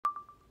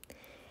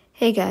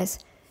Hey guys,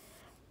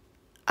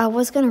 I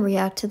was going to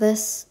react to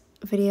this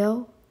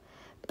video,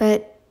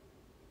 but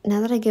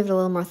now that I give it a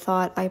little more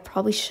thought, I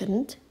probably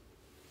shouldn't.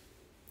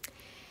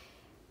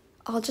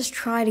 I'll just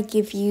try to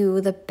give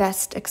you the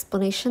best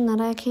explanation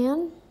that I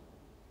can.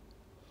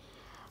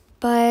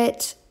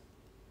 But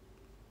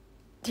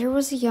there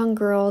was a young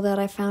girl that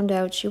I found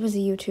out, she was a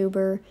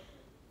YouTuber.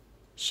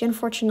 She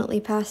unfortunately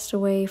passed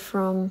away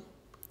from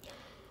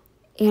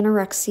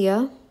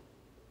anorexia,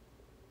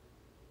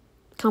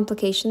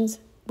 complications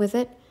with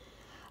it.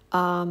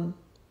 In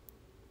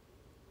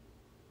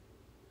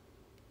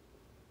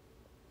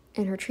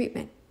her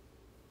treatment.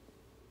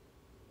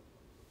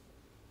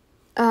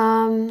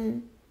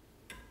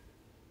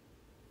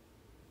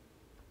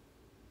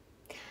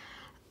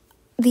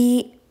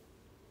 The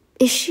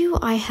issue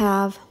I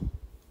have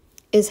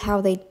is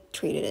how they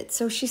treated it.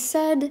 So she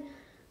said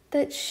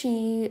that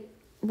she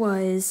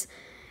was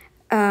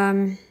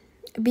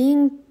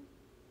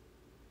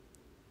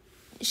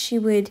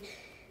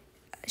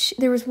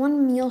there was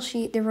one meal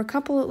there were a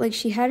couple, like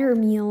she had her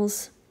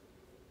meals.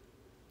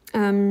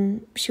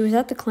 She was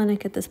at the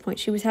clinic at this point.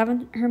 She was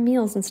having her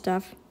meals and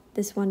stuff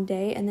this one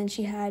day, and then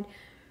she had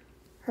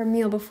her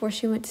meal before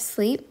she went to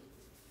sleep.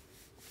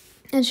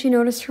 And she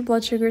noticed her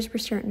blood sugars were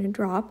starting to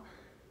drop,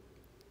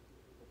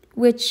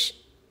 which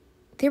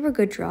they were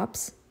good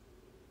drops.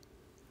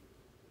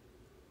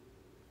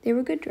 They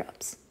were good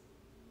drops.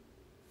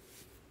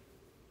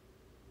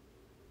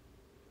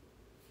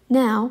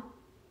 Now,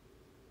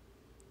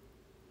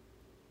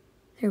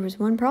 there was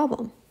one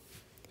problem.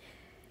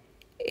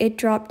 It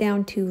dropped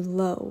down to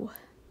low.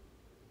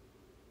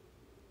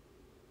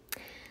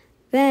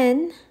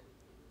 Then,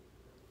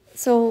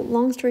 so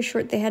long story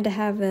short, they had to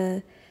have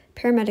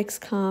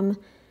paramedics come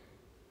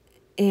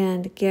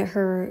and get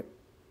her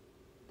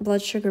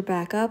blood sugar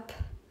back up.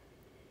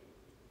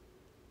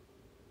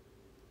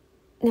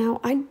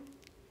 Now,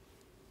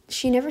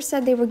 she never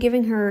said they were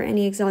giving her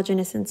any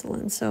exogenous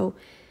insulin, so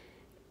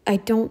I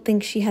don't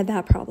think she had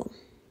that problem.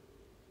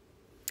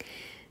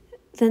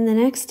 Then the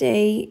next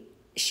day,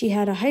 she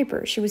had a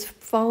hyper. She was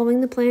following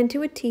the plan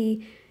to a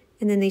T,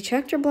 and then they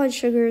checked her blood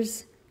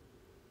sugars,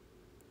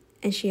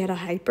 and she had a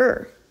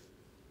hyper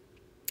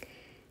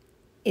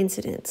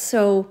incident.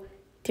 So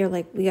they're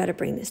like, we got to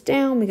bring this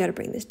down, we got to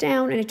bring this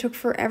down, and it took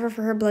forever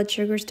for her blood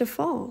sugars to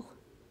fall.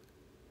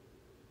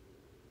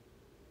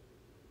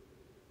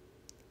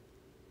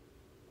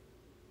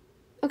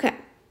 Okay.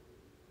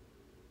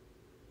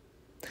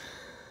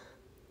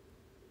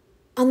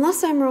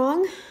 Unless I'm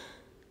wrong,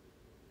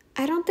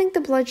 I don't think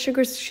the blood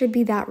sugars should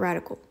be that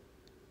radical.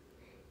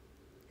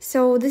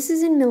 So this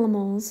is in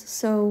millimoles,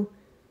 so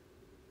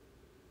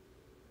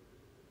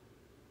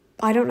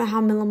I don't know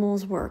how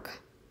millimoles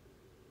work,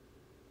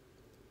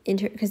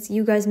 because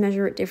you guys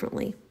measure it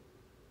differently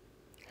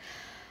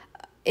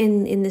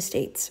in the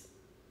States.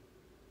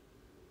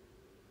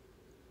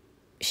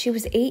 She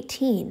was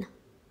 18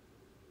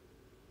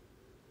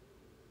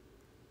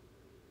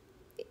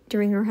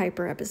 during her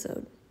hyper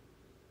episode.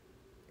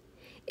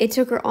 It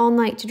took her all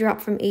night to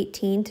drop from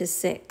 18 to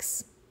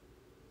 6.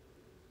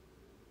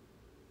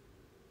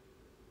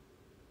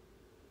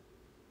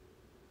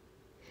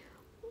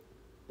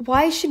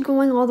 Why should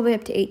going all the way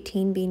up to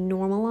 18 be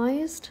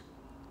normalized?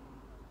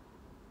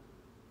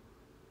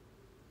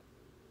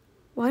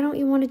 Why don't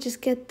you want to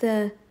just get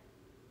the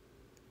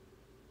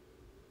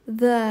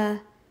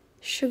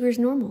sugars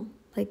normal?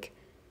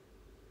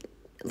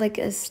 Like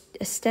a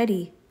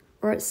steady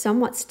or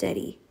somewhat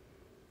steady.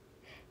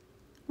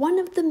 One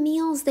of the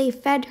meals they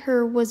fed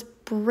her was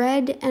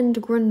bread and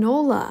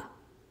granola.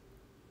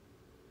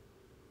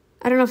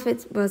 I don't know if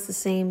it was the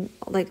same,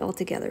 like,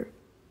 altogether.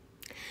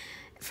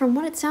 From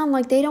what it sounded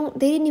like, they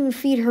didn't even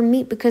feed her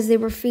meat because they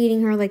were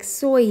feeding her like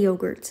soy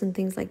yogurts and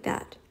things like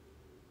that.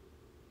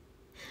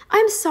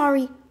 I'm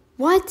sorry,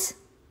 what?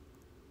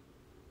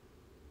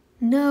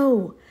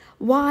 No.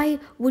 Why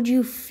would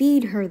you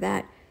feed her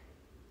that?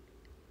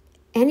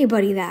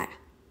 Anybody that?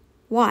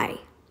 Why?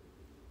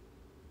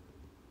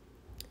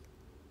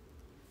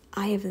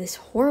 I have this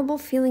horrible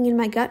feeling in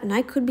my gut, and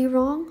I could be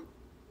wrong,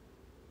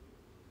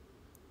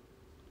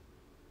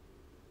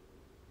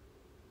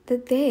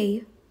 that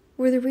they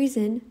were the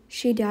reason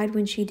she died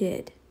when she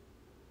did.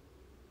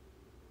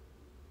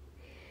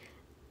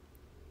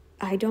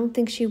 I don't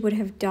think she would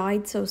have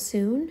died so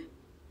soon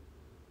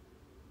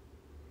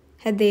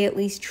had they at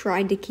least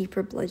tried to keep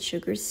her blood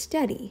sugars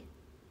steady.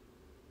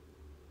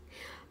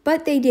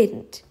 But they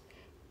didn't.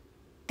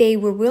 They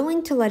were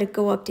willing to let it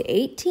go up to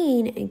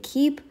 18 and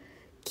keep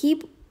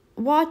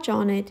watch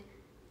on it,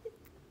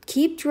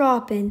 keep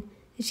dropping,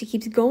 and she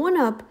keeps going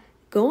up,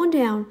 going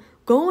down,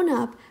 going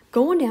up,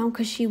 going down,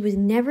 because she was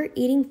never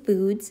eating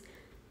foods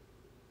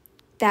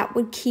that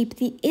would keep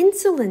the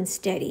insulin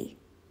steady.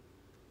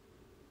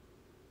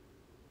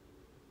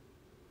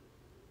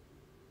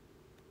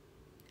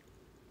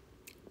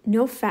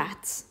 No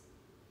fats,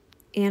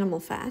 animal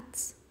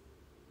fats,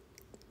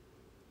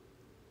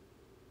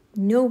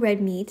 no red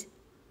meat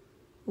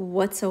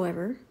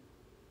whatsoever.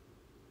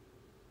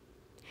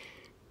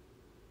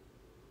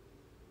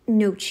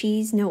 No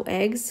cheese, no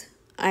eggs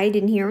I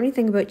didn't hear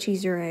anything about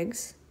cheese or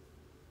eggs.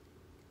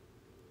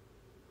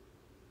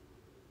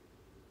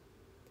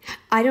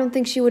 I don't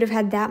think she would have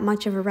had that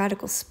much of a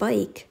radical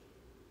spike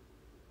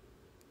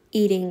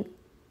eating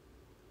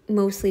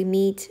mostly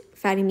meat,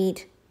 fatty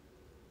meat,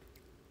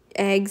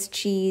 eggs,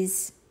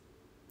 cheese,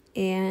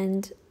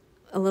 and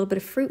a little bit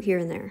of fruit here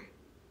and there.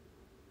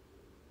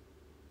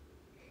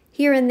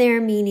 Here and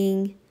there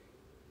meaning,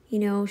 you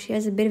know, she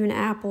has a bit of an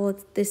apple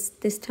at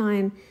this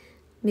time,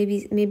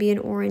 maybe an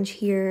orange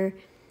here,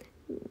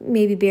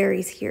 maybe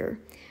berries here.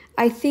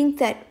 I think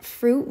that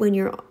fruit, when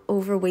you're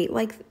overweight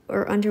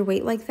or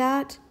underweight like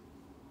that,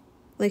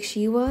 like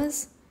she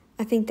was,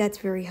 I think that's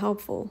very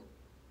helpful.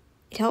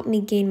 It helped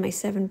me gain my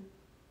 7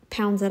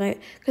 pounds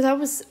because I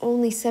was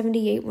only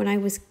 78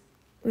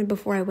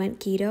 before I went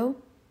keto,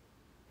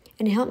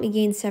 and it helped me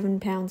gain 7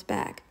 pounds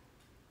back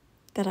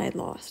that I had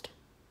lost.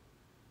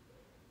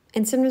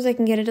 And sometimes I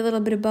can get it a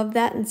little bit above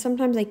that, and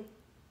sometimes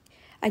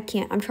I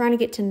can't. I'm trying to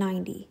get to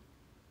 90.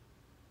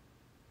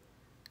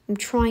 I'm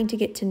trying to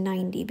get to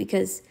 90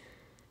 because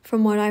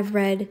from what I've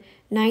read,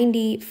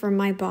 90 for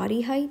my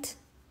body height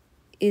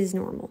is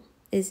normal,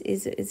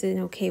 is an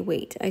okay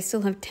weight. I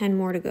still have 10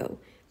 more to go,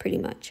 pretty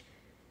much.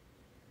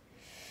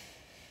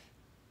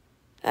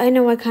 I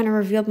know I kind of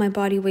revealed my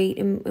body weight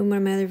in one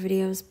of my other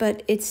videos,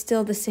 but it's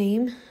still the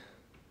same.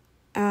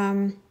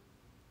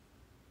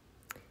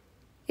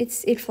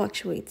 It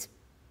fluctuates.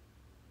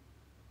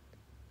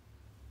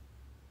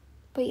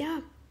 But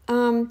yeah,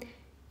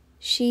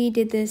 she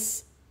did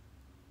this.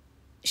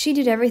 She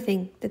did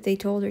everything that they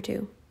told her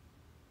to.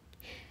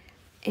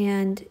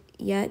 And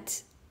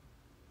yet,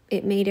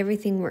 it made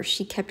everything worse.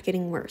 She kept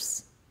getting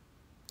worse.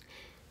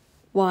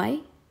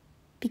 Why?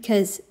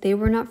 Because they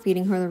were not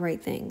feeding her the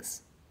right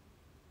things.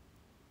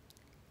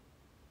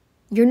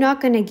 You're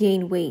not going to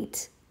gain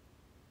weight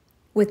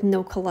with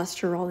no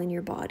cholesterol in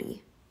your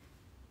body.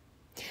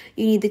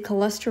 You need the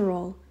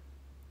cholesterol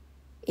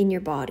in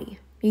your body.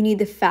 You need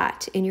the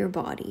fat in your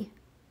body.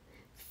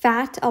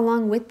 Fat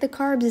along with the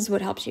carbs is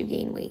what helps you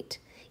gain weight.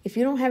 If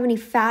you don't have any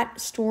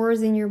fat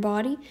stores in your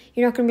body,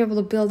 you're not going to be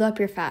able to build up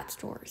your fat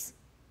stores.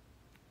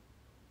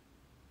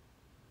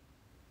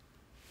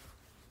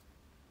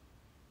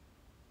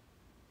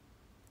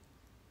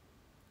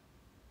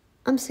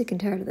 I'm sick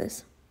and tired of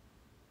this.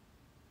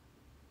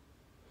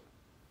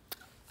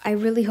 I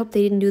really hope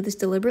they didn't do this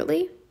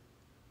deliberately.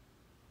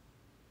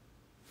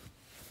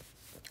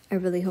 I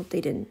really hope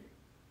they didn't.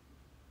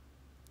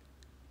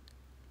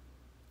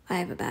 I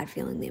have a bad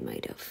feeling they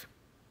might have.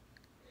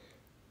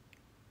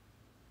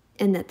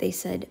 And that they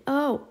said,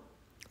 oh,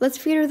 let's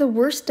feed her the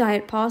worst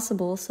diet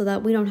possible so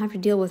that we don't have to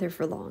deal with her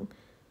for long.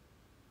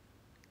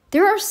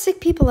 There are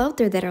sick people out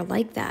there that are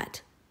like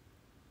that.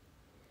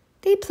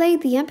 They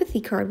played the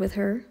empathy card with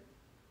her.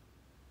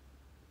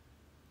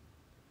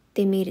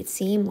 They made it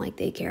seem like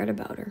they cared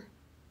about her.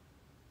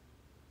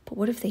 But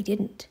what if they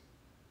didn't?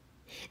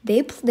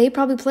 They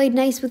probably played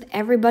nice with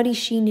everybody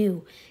she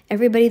knew,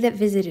 everybody that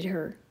visited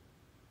her.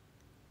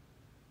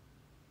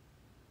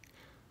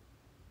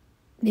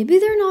 Maybe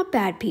they're not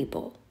bad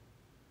people.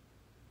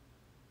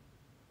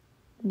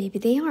 Maybe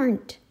they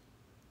aren't.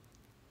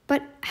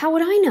 But how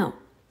would I know?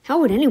 How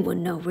would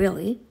anyone know,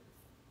 really?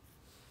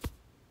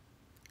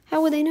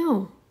 How would they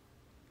know?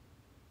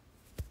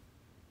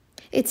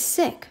 It's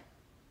sick.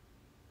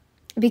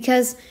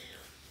 Because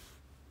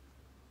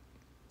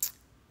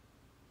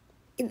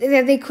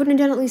they couldn't have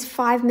done at least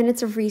 5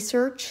 minutes of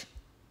research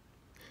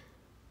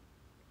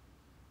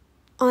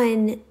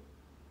on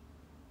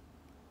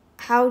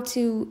how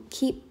to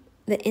keep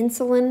the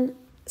insulin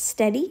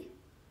steady.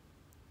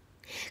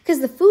 Because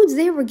the foods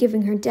they were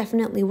giving her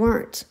definitely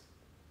weren't.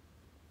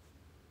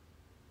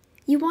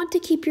 You want to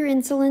keep your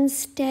insulin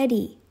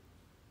steady.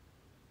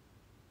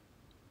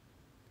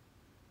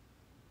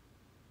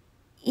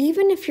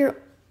 Even if you're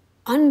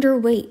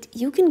underweight,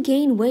 you can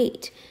gain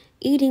weight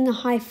eating a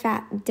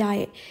high-fat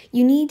diet.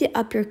 You need to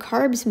up your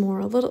carbs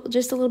more,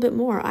 just a little bit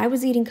more. I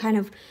was eating kind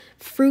of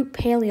fruit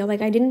paleo.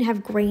 Like, I didn't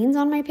have grains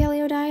on my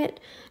paleo diet.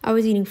 I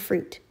was eating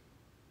fruit.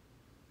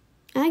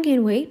 And I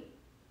gained weight.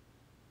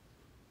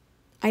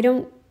 I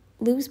don't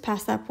lose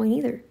past that point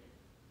either.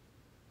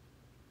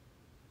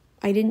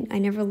 I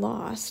never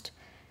lost.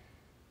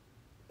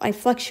 I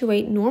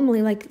fluctuate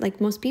normally like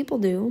most people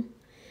do,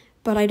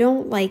 but I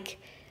don't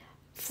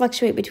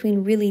fluctuate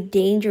between really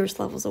dangerous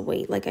levels of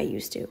weight like I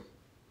used to.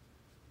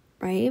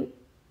 Right?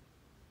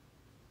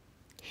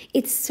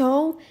 It's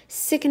so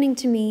sickening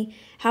to me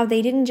how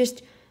they didn't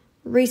just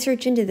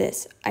research into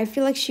this. I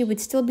feel like she would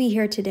still be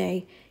here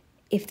today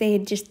if they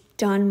had just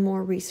done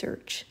more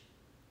research.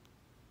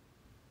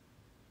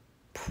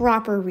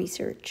 Proper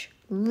research.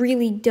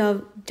 Really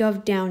dove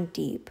down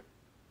deep.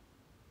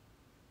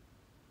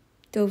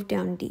 Dove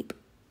down deep.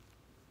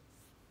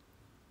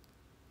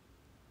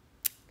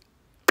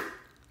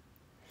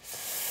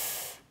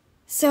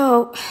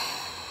 So,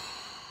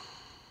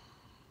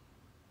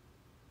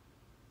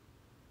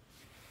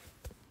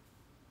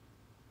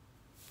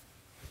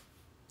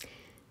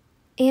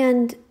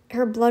 and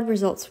her blood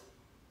results,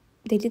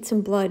 they did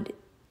some blood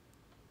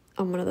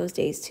on one of those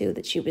days too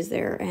that she was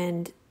there,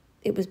 and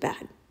it was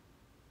bad.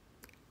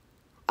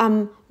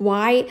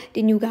 Why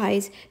didn't you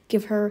guys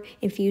give her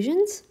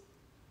infusions?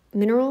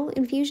 Mineral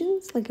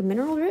infusions? Like a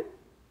mineral drip?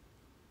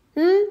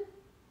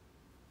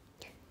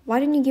 Why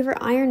didn't you give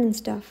her iron and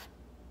stuff?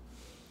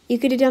 You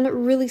could have done it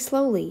really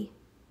slowly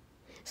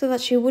so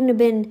that she wouldn't have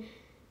been,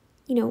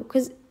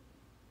 because,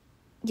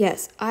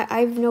 yes,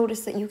 I've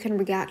noticed that you can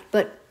react,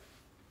 but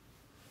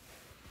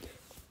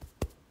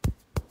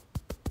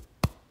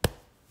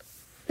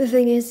the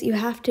thing is, you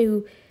have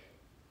to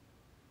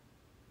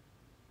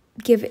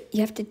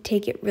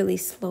take it really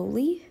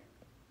slowly.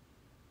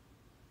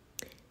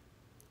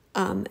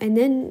 And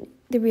then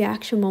the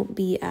reaction won't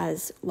be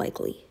as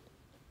likely.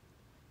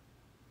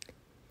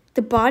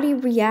 The body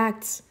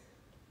reacts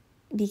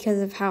because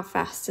of how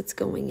fast it's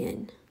going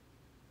in.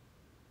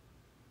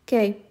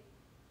 Okay.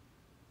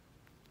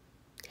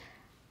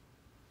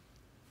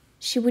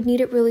 She would need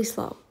it really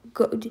slow.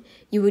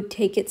 You would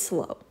take it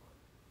slow.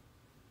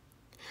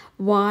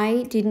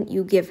 Why didn't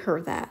you give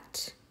her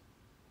that?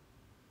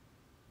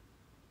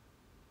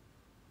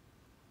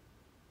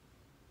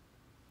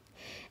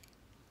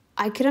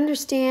 I could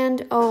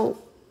understand,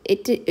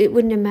 it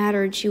wouldn't have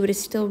mattered. She would have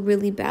still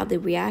really badly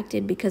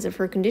reacted because of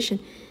her condition.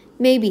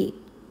 Maybe.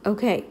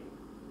 Okay.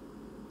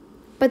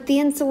 But the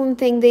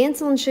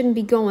insulin shouldn't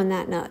be going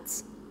that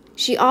nuts.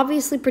 She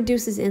obviously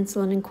produces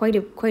insulin and quite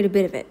a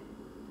bit of it.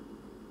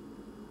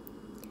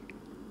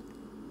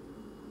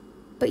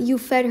 But you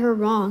fed her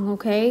wrong,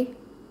 okay?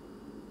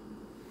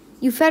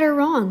 You fed her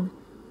wrong.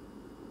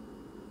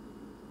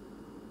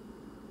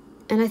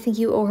 And I think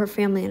you owe her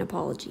family an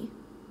apology.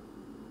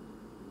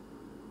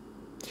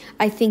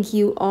 I think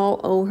you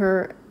all owe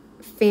her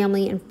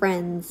family and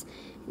friends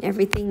and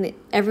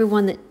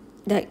everyone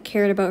that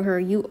cared about her.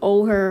 You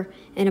owe her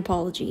an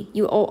apology.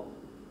 You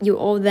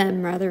owe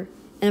them rather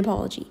an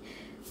apology.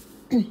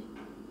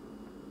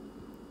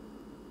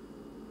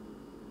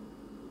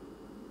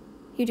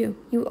 You do.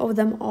 You owe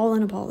them all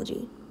an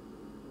apology.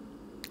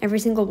 Every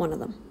single one of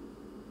them.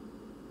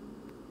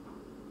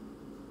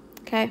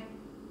 Okay?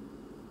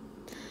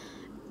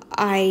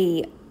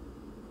 My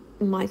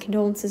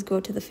condolences go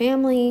to the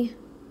family,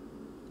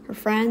 her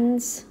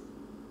friends,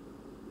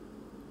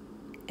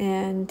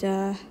 and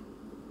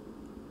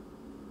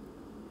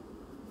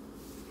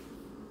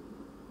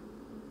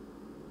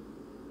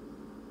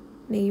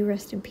may you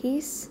rest in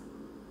peace.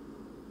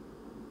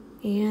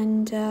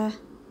 And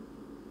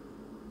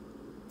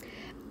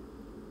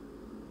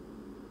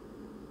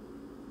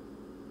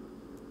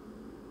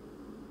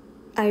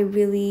I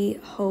really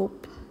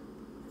hope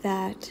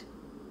that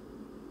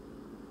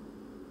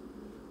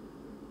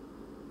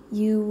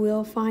you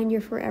will find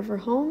your forever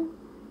home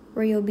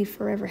where you'll be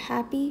forever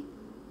happy.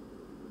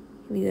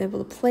 You'll be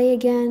able to play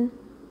again.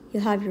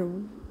 You'll have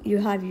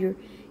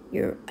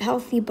your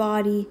healthy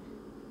body,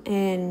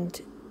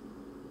 and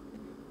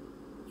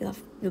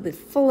you'll be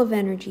full of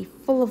energy,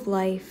 full of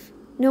life.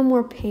 No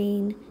more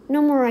pain,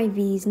 no more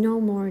IVs, no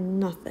more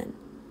nothing.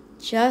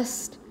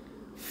 Just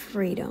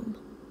freedom.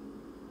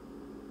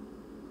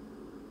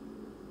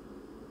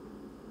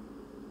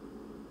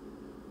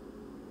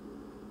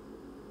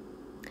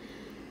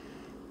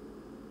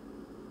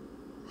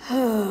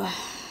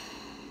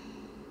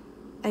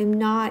 I'm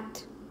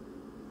not,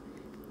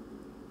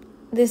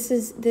 I'm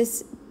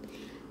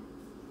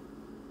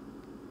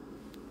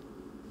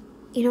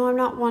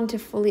not one to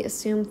fully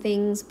assume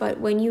things, but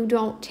when you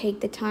don't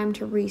take the time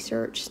to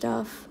research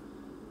stuff,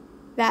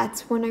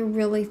 that's when I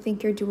really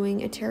think you're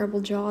doing a terrible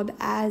job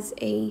as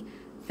a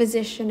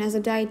physician, as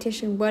a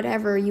dietitian,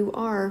 whatever you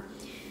are.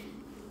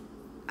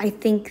 I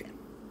think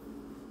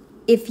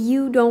if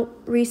you don't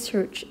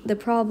research the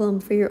problem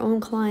for your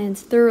own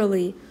clients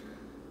thoroughly,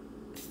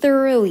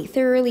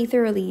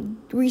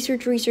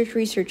 research,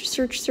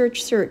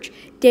 search,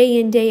 day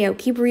in, day out,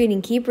 keep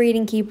reading.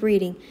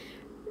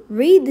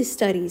 Read the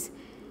studies,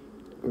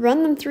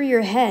 run them through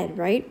your head,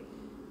 right?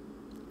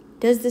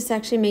 Does this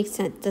actually make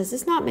sense? Does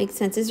this not make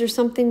sense? Is there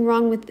something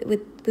wrong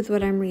with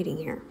what I'm reading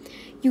here?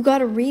 You got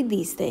to read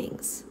these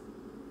things.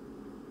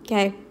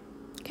 Okay?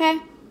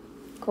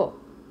 Cool.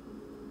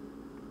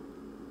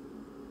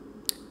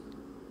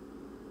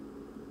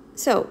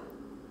 So,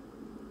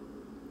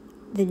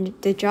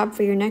 the job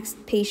for your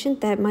next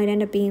patient that might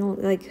end up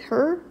being like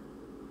her,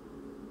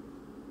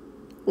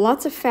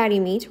 lots of fatty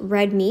meat,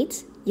 red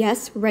meat.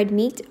 Yes, red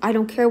meat. I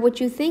don't care what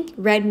you think.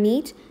 Red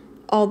meat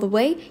all the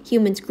way.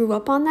 Humans grew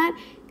up on that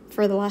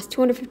for the last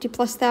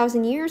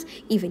 250,000+ years.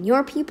 Even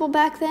your people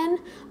back then,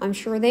 I'm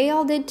sure they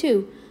all did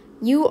too.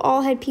 You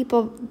all had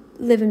people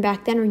living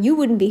back then, or you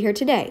wouldn't be here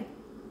today,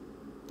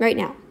 right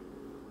now.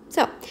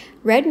 So,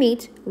 red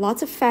meat,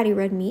 lots of fatty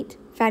red meat.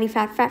 Fatty,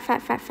 fat.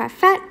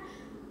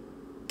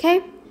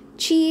 Okay?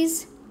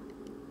 Cheese,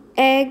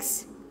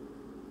 eggs,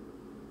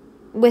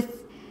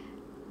 with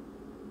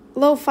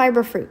low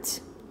fiber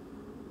fruits.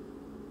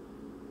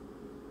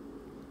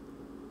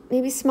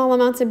 Maybe small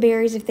amounts of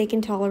berries if they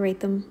can tolerate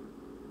them.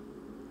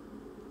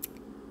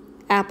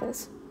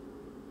 Apples.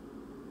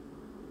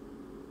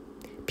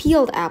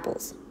 Peeled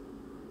apples.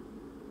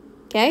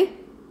 Okay?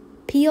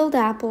 peeled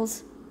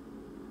apples.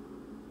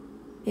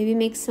 Maybe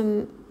make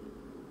some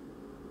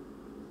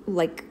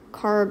like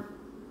carb,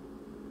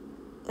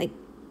 like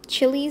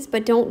chilies,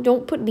 but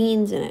don't put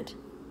beans in it.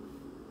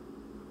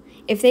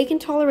 If they can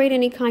tolerate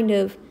any kind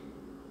of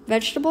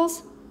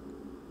vegetables,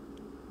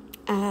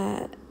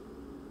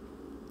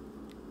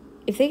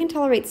 if they can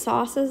tolerate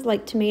sauces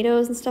like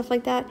tomatoes and stuff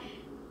like that,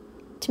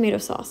 tomato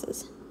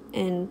sauces,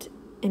 and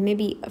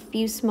maybe a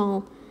few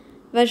small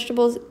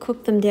vegetables,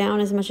 cook them down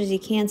as much as you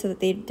can so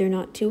that they're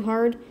not too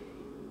hard.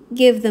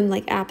 Give them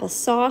like apple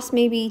sauce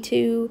maybe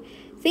too,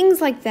 things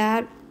like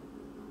that.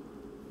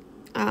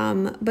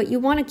 But you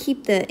want to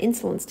keep the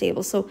insulin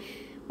stable. So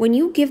when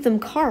you give them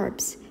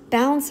carbs,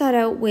 balance that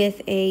out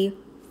with a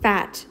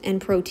fat and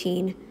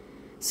protein.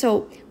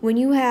 So when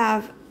you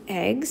have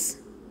eggs,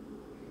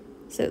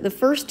 so the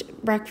first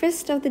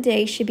breakfast of the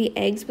day should be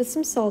eggs with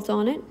some salt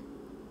on it.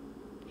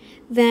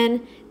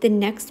 Then the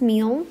next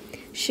meal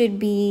should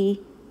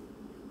be,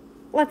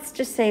 let's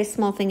just say a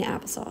small thing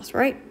of applesauce,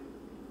 right?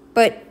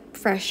 But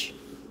fresh.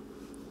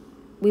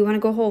 We want to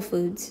go whole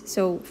foods,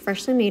 so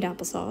freshly made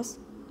applesauce.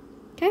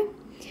 Okay?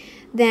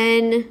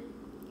 Then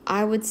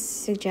I would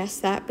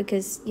suggest that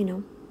because, you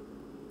know,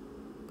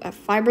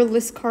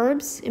 fiberless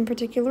carbs in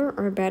particular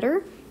are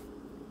better.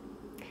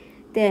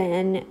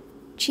 Then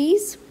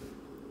cheese.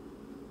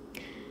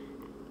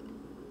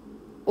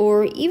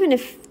 Or even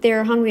if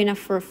they're hungry enough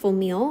for a full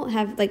meal,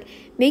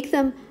 make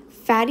them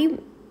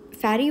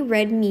fatty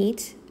red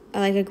meat,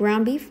 like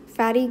a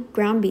fatty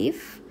ground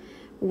beef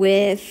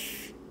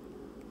with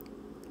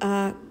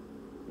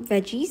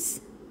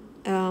veggies.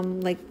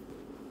 Like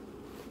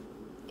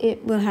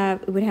it would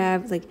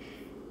have like,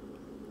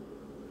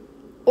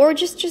 or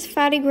just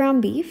fatty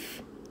ground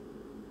beef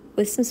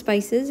with some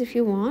spices if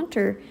you want,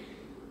 or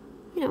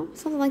you know,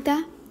 something like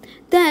that.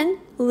 Then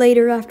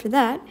later after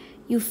that,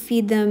 you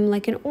feed them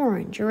like an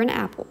orange or an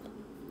apple,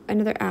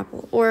 another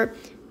apple, or,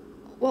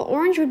 well,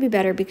 orange would be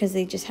better because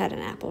they just had an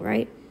apple,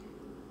 right?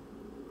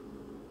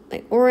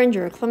 Like orange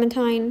or a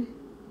clementine,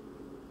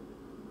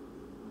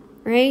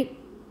 right?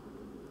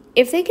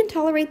 If they can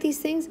tolerate these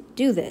things,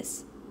 do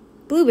this.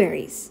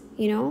 Blueberries,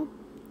 you know,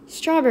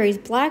 strawberries,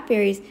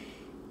 blackberries,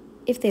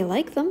 if they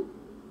like them.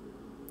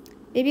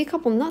 Maybe a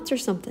couple nuts or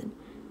something,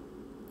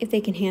 if they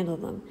can handle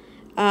them.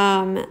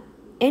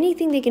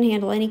 Anything they can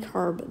handle, any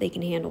carb they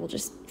can handle,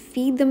 just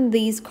feed them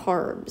these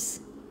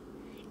carbs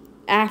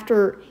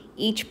after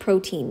each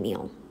protein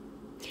meal.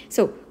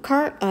 So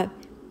fat,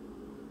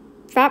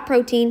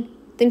 protein,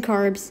 then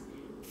carbs,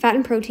 fat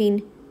and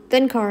protein,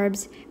 then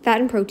carbs,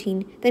 fat and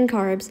protein, then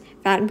carbs,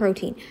 fat and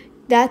protein.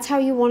 That's how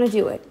you want to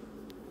do it,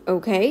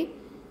 okay?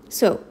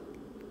 So,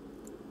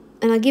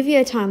 and I'll give you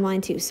a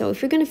timeline too. So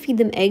if you're going to feed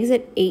them eggs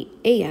at 8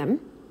 a.m.,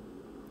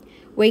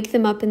 wake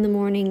them up in the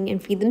morning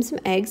and feed them some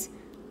eggs.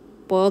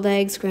 Boiled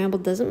eggs,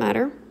 scrambled, doesn't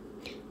matter.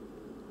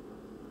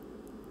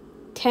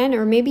 10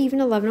 or maybe even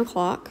 11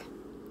 o'clock.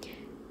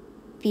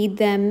 Feed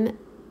them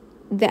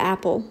the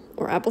apple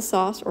or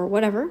applesauce or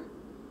whatever.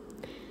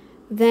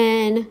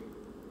 Then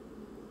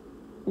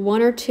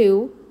 1 or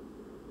 2,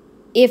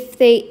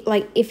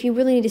 if you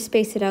really need to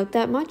space it out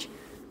that much,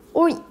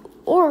 or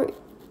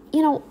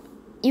you know,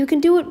 you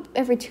can do it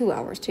every 2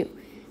 hours too.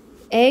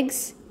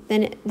 Eggs,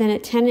 then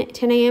at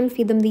 10 a.m.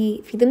 feed them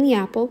the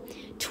apple.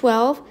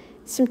 12,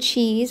 some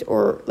cheese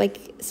or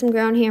like some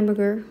ground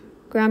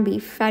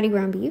beef, fatty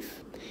ground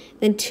beef.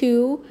 Then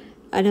 2,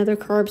 another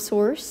carb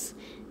source.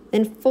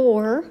 Then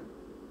 4,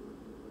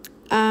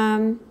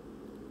 or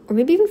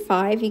maybe even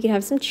 5, you could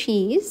have some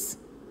cheese.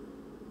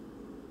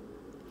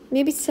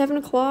 Maybe 7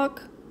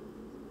 o'clock,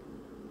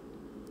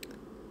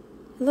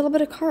 a little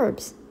bit of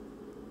carbs.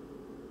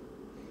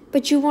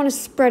 But you want to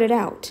spread it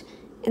out.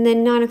 And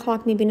then 9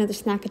 o'clock, maybe another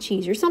snack of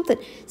cheese or something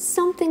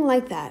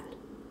like that.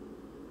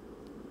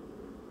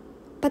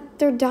 But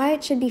their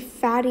diet should be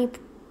fatty,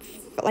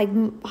 like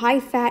high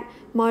fat,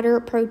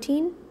 moderate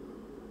protein,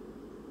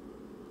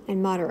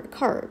 and moderate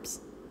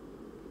carbs.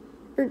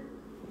 Or,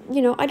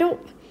 you know,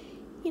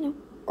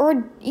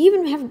 or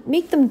even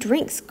make them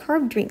drinks,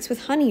 carb drinks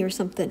with honey or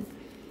something.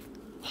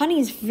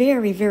 Honey is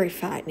very, very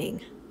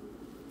fattening.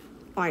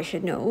 I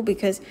should know,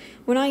 because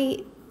when I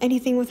eat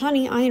anything with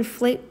honey, I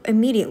inflate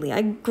immediately.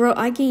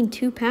 I gain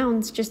 2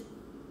 pounds just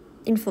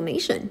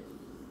inflammation.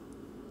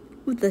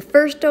 With the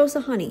first dose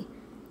of honey,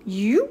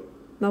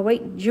 my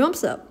weight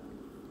jumps up.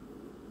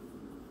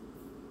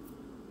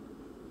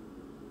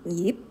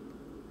 Yep.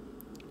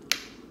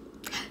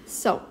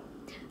 So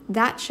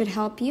that should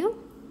help you.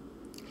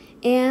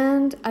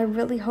 And I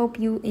really hope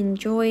you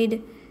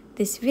enjoyed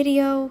this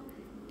video.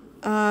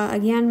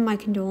 Again, my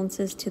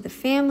condolences to the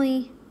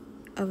family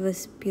of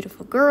this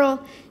beautiful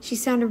girl. She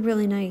sounded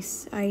really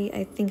nice.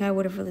 I think I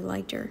would have really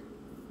liked her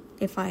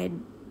if I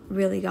had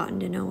really gotten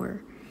to know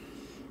her.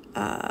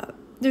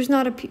 There's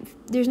not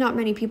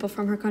many people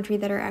from her country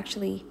that are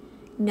actually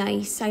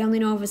nice. I only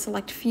know of a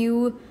select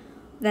few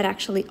that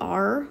actually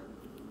are.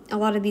 A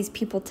lot of these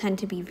people tend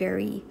to be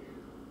very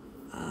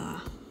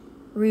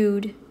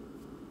rude.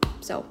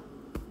 So,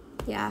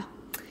 yeah.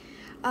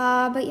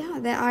 But yeah,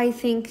 I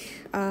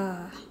think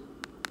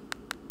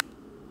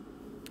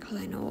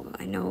Because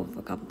I know of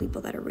a couple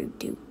people that are rude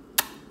too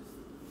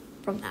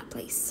from that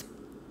place.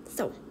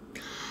 So,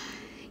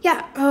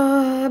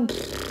 yeah.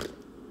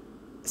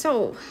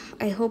 So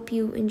I hope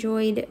you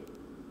enjoyed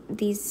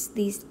these.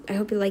 I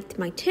hope you liked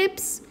my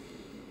tips.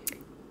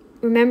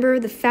 Remember,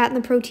 the fat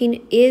and the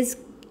protein is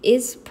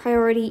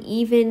priority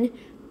even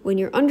when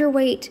you're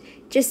underweight.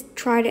 Just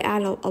try to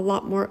add a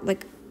lot more.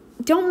 Like,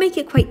 don't make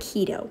it quite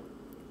keto.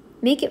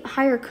 Make it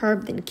higher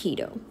carb than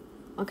keto.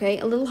 Okay,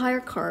 a little higher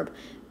carb,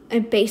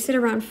 and base it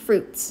around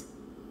fruits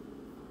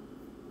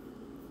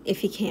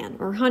if you can,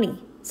 or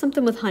honey,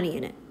 something with honey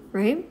in it,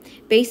 right?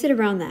 Base it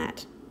around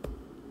that,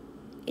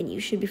 and you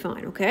should be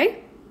fine.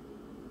 Okay,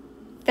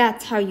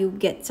 that's how you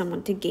get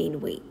someone to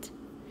gain weight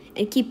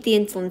and keep the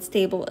insulin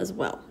stable as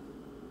well.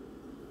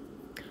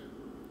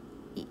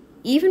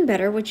 Even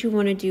better, what you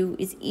want to do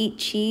is eat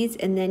cheese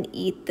and then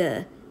eat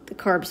the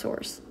carb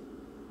source,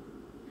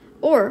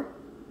 or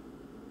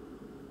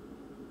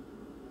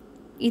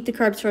eat the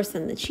carb source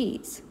and the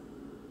cheese.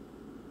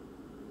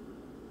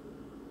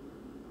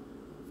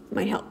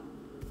 Might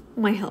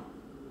help.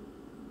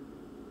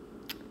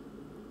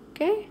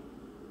 Okay?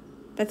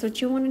 That's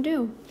what you want to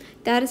do.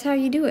 That is how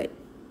you do it.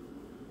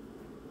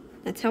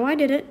 That's how I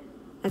did it.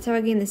 That's how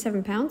I gained the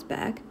 7 pounds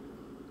back.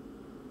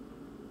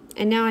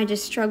 And now I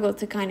just struggle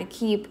to kind of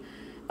keep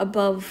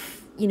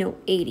above,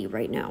 80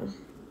 right now.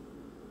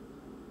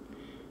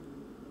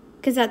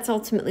 Because that's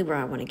ultimately where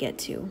I want to get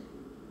to.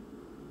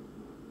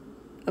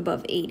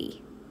 Above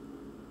 80.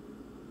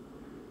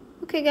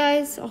 Okay,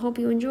 guys, I hope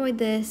you enjoyed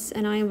this,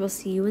 and I will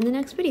see you in the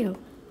next video.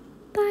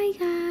 Bye,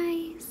 guys.